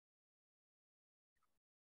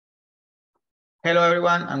Hello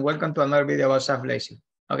everyone and welcome to another video about XAF Blazor.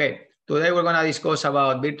 Okay, today we're going to discuss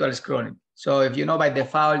about virtual scrolling. So if you know by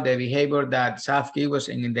default, the behavior that XAF gives us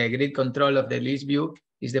in the grid control of the list view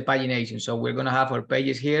is the pagination. So we're going to have our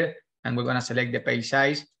pages here and we're going to select the page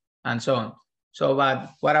size and so on. So but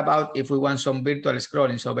what about if we want some virtual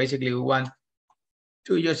scrolling? So basically we want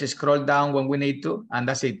to just scroll down when we need to and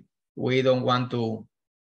that's it. We don't want to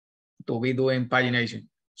be doing pagination.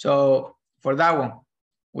 So for that one,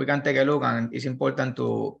 we can take a look, and it's important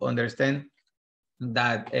to understand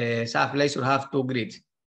that XAF Blazor have two grids.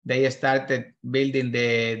 They started building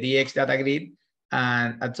the DX data grid,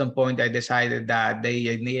 and at some point I decided that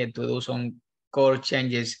they needed to do some core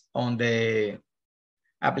changes on the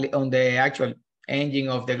actual engine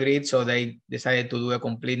of the grid. So they decided to do a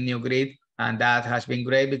complete new grid, and that has been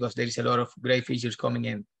great because there is a lot of great features coming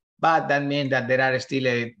in. But that means that there are still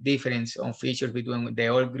a difference on features between the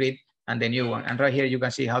old grid and the new one. And right here, you can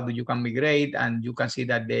see how you can migrate, and you can see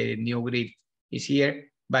that the new grid is here.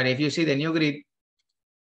 But if you see the new grid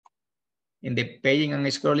in the paging and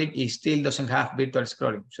scrolling, it still doesn't have virtual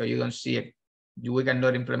scrolling. So you don't see it. We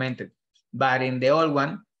cannot implement it. But in the old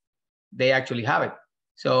one, they actually have it.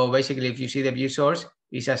 So basically, if you see the view source,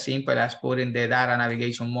 it's as simple as putting the data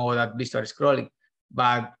navigation mode at visual scrolling.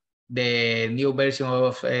 But the new version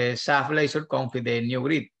of XAF Blazor comes with the new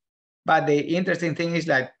grid. But the interesting thing is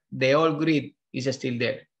that the old grid is still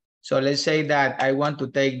there. So let's say that I want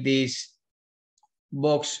to take this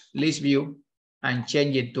box list view and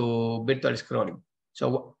change it to virtual scrolling.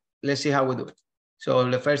 So let's see how we do it. So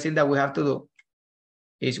the first thing that we have to do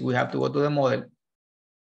is we have to go to the model,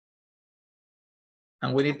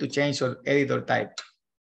 and we need to change our editor type.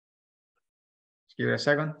 Give it a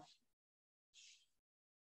second.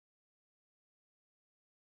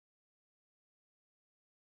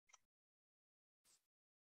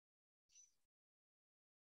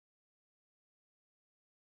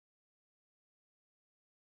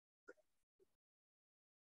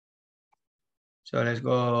 So let's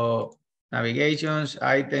go navigations,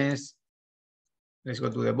 items. Let's go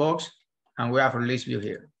to the box, and we have our list view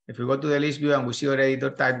here. If we go to the list view and we see our editor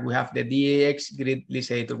type, we have the DX grid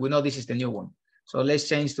list editor. We know this is the new one. So let's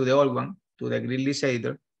change to the old one, to the grid list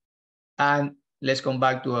editor. And let's come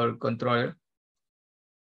back to our controller.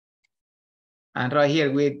 And right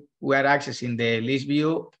here, we are accessing the list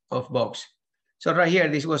view of box. So right here,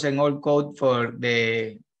 this was an old code for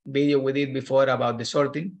the video we did before about the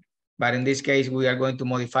sorting. But in this case, we are going to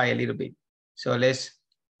modify a little bit. So let's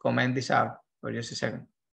comment this out for just a second.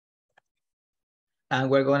 And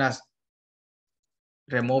we're going to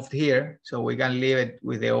remove here, so we can leave it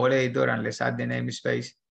with the old editor, and let's add the namespace.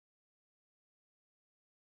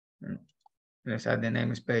 Let's add the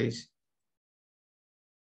namespace.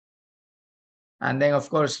 And then, of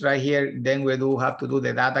course, right here, then we do have to do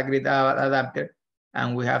the data grid adapter,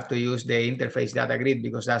 and we have to use the interface data grid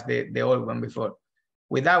because that's the old one before.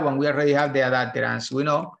 With that one, we already have the adapter. As we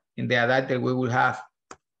know, in the adapter, we will have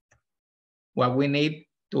what we need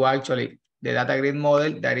to actually, the data grid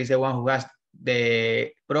model, that is the one who has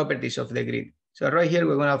the properties of the grid. So right here,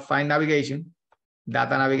 we're going to find navigation,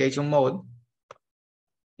 data navigation mode,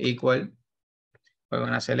 equal. We're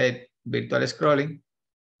going to select virtual scrolling,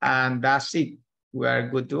 and that's it. We are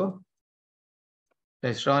good to go.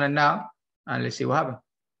 Let's run it now, and let's see what happens.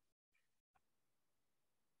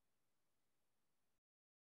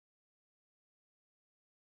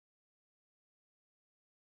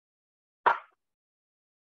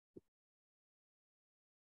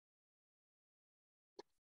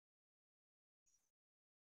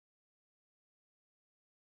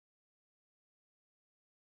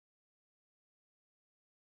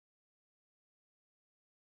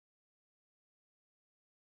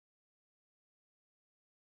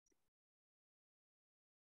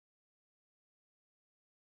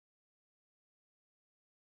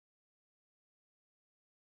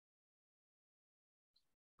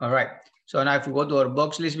 All right, so now if we go to our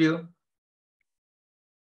box list view,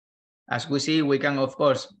 as we see, we can, of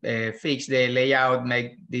course, fix the layout,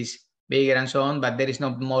 make this bigger and so on, but there is no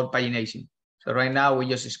more pagination. So right now we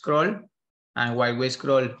just scroll, and while we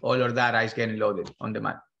scroll, all our data is getting loaded on the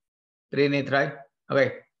map. Pretty neat, right?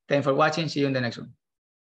 Okay, thanks for watching. See you in the next one.